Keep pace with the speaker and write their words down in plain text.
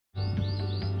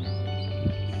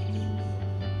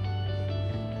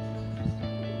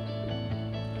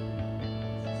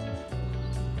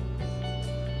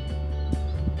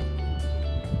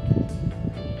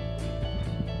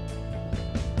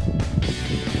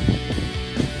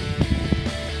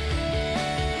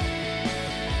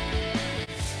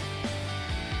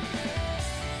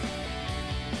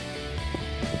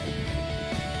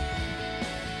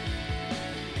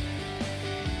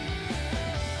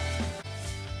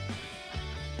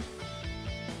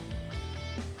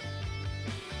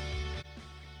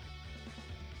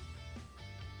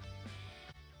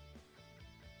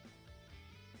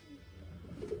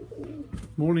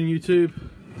Morning YouTube,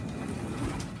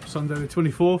 Sunday the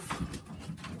 24th,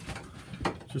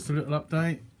 just a little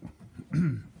update.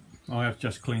 I have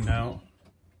just cleaned out,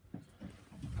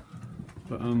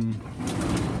 but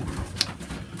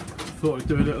thought I'd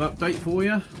do a little update for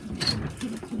you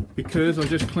because I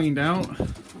just cleaned out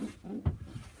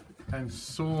and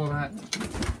saw that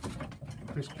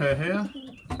this pair here,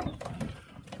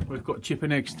 we've got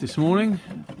chipping eggs this morning.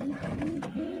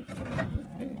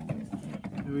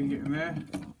 We can get in there.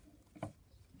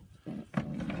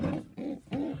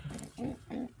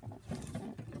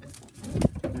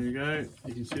 There you go.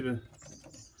 You can see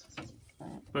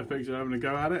both eggs are having a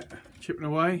go at it, chipping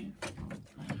away.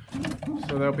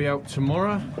 So they'll be out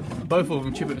tomorrow. Both of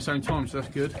them chip at the same time, so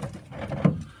that's good.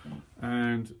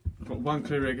 And I've got one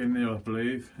clear egg in there, I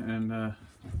believe, and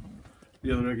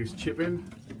the other egg is chipping.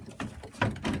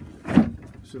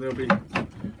 So there'll be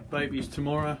babies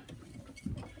tomorrow.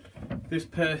 This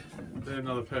pair, they're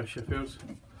another pair of Sheffields.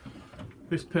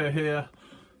 This pair here,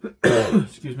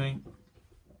 excuse me,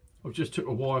 I've just took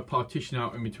a wire partition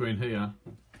out in between here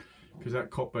because that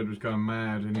cockbed was going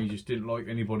mad and he just didn't like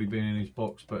anybody being in his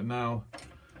box. But now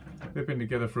they've been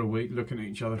together for a week, looking at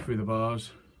each other through the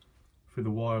bars, through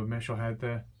the wire mesh I had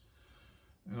there,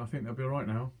 and I think they'll be alright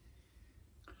now.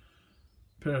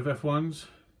 Pair of F1s,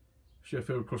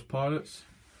 Sheffield Cross Pilots.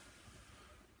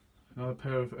 Another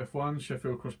pair of F1s,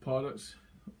 Sheffield Cross Pilots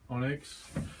on eggs.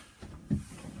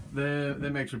 Their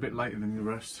eggs are a bit later than the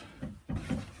rest.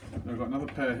 I've got another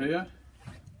pair here.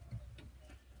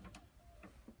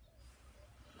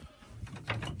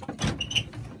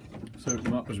 Let's open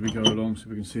them up as we go along so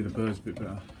we can see the birds a bit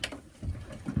better.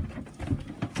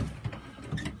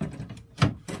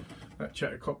 That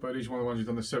checker cockbird is one of the ones who's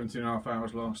done the 17.5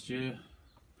 hours last year,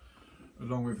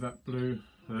 along with that blue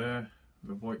there,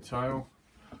 the white tail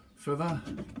feather.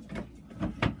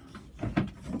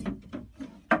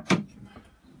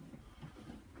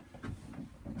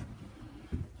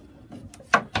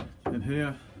 And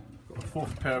here, got a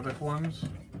fourth pair of F1s.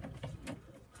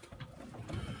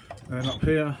 And then up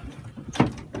here,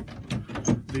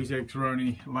 these eggs were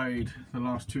only laid the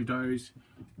last 2 days.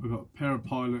 We've got a pair of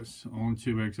pilots on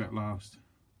 2 eggs at last.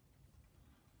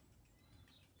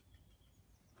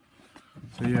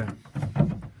 So yeah,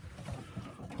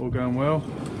 all going well.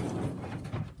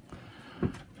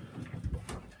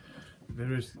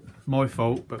 There is my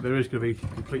fault, but there is going to be a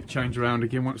complete change around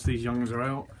again once these youngs are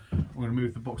out. I'm going to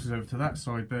move the boxes over to that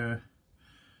side there,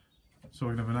 so I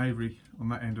can have an aviary on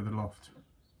that end of the loft.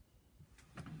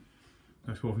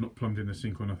 That's why I've not plumbed in the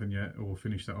sink or nothing yet, or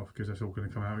finish that off, because that's all going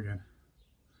to come out again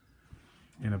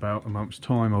in about a month's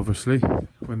time, obviously,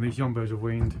 when these young birds are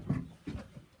weaned.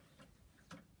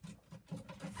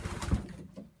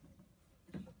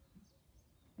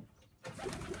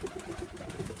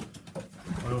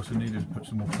 I also needed to put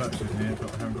some more perches in here,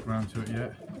 but I haven't got round to it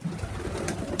yet.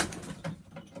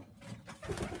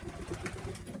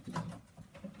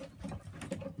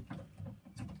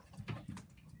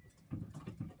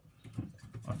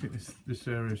 I think this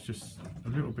area is just a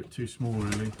little bit too small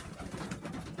really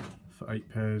for 8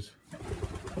 pairs.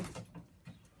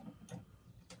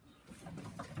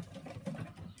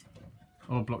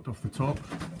 I blocked off the top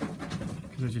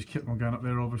because they just kept on going up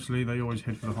there. Obviously they always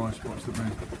head for the high spots, don't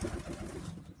they?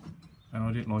 And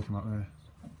I didn't like them up there.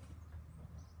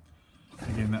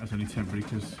 Again, that was only temporary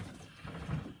because,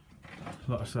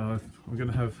 like I said, I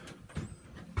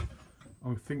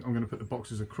think I'm going to put the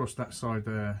boxes across that side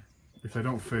there. If they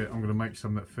don't fit, I'm going to make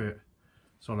some that fit.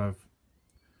 So I'll have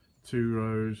 2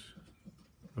 rows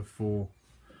of 4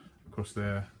 across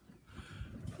there.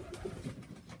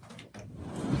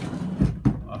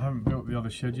 I haven't built the other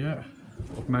shed yet.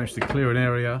 I've managed to clear an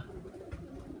area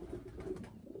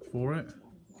for it.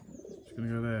 It's going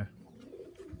to go there.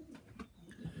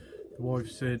 The wife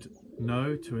said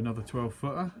no to another 12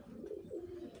 footer.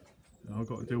 I've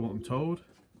got to do what I'm told.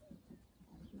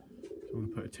 So I'm going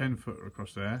to put a 10 footer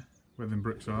across there where them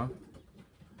bricks are.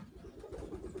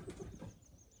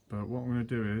 But what I'm going to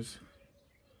do is,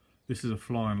 this is a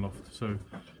flying loft, so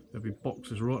there'll be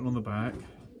boxes right along the back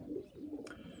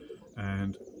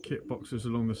and kit boxes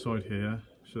along the side here,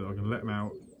 so that I can let them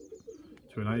out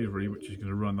to an aviary which is going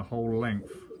to run the whole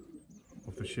length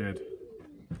of the shed.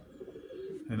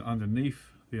 And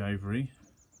underneath the aviary,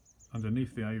 I'm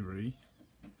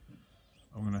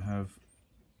going to have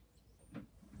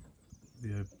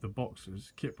the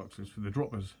boxes, kit boxes for the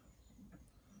droppers.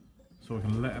 So I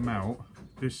can let them out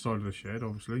this side of the shed,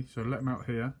 obviously. So let them out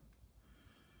here,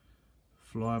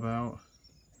 fly about,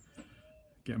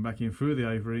 get them back in through the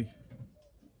aviary,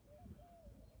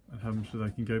 and have them so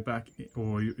they can go back,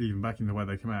 or even back in the way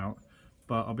they come out,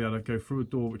 but I'll be able to go through a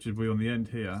door which will be on the end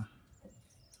here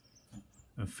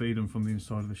and feed them from the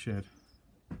inside of the shed.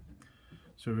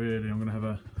 So really I'm going to have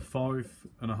a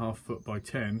 5.5 foot by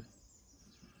 10,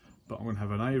 but I'm going to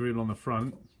have an aviary on the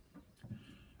front,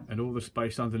 and all the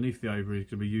space underneath the aviary is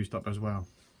going to be used up as well.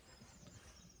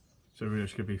 So really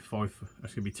it's going to be it's going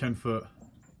to be 10 foot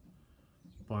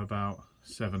by about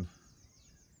 7.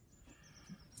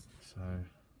 So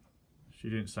she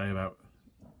didn't say about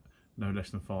no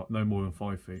more than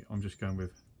 5 feet. I'm just going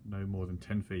with no more than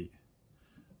 10 feet,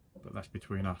 but that's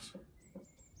between us.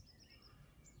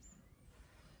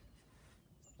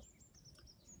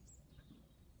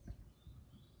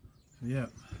 Yeah.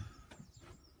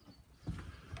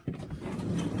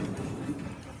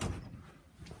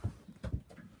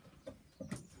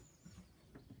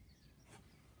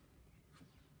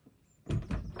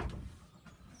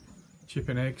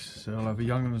 Chipping eggs, so I'll have the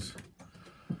young ones.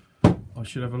 I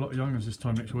should have a lot of young ones this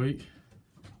time next week.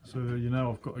 So you know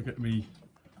I've got to get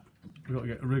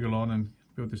a wriggle on and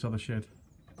build this other shed.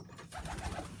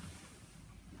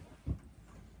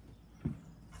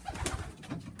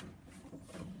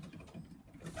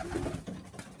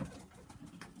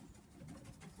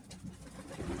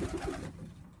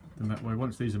 And that way,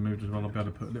 once these are moved as well, I'll be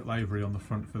able to put a little aviary on the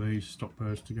front for these stock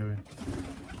birds to go in.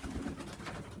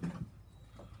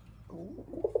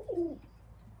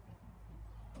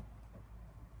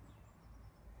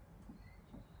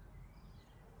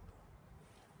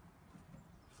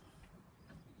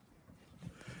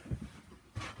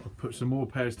 I'll put some more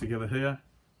pairs together here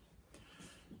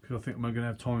because I think I'm going to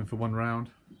have time for one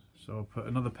round. So I'll put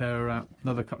another pair out,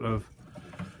 another couple of,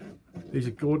 these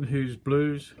are Gordon Hughes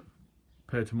Blues,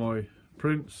 paired to my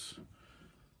Prince,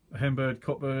 a henbird,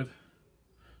 copbird,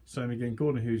 same again,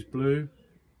 Gordon Hughes Blue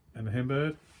and a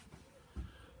henbird.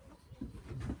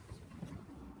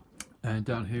 And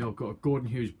down here I've got a Gordon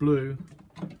Hughes Blue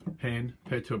hen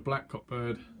paired to a black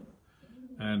copbird,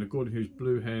 and a Gordon Hughes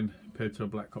Blue hen paired to a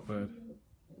black copbird.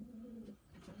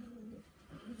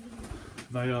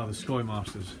 They are the Sky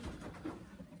Masters,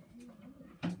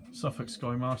 Suffolk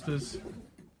Sky Masters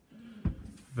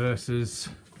versus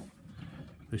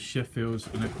the Sheffields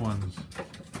and F1s.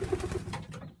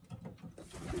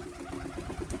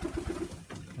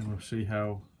 And we'll see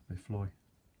how they fly.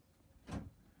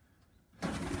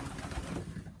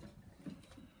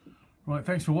 Right,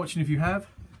 thanks for watching if you have.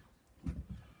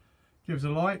 Give us a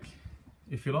like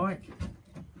if you like.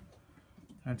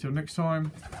 Until next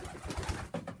time,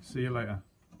 see you later.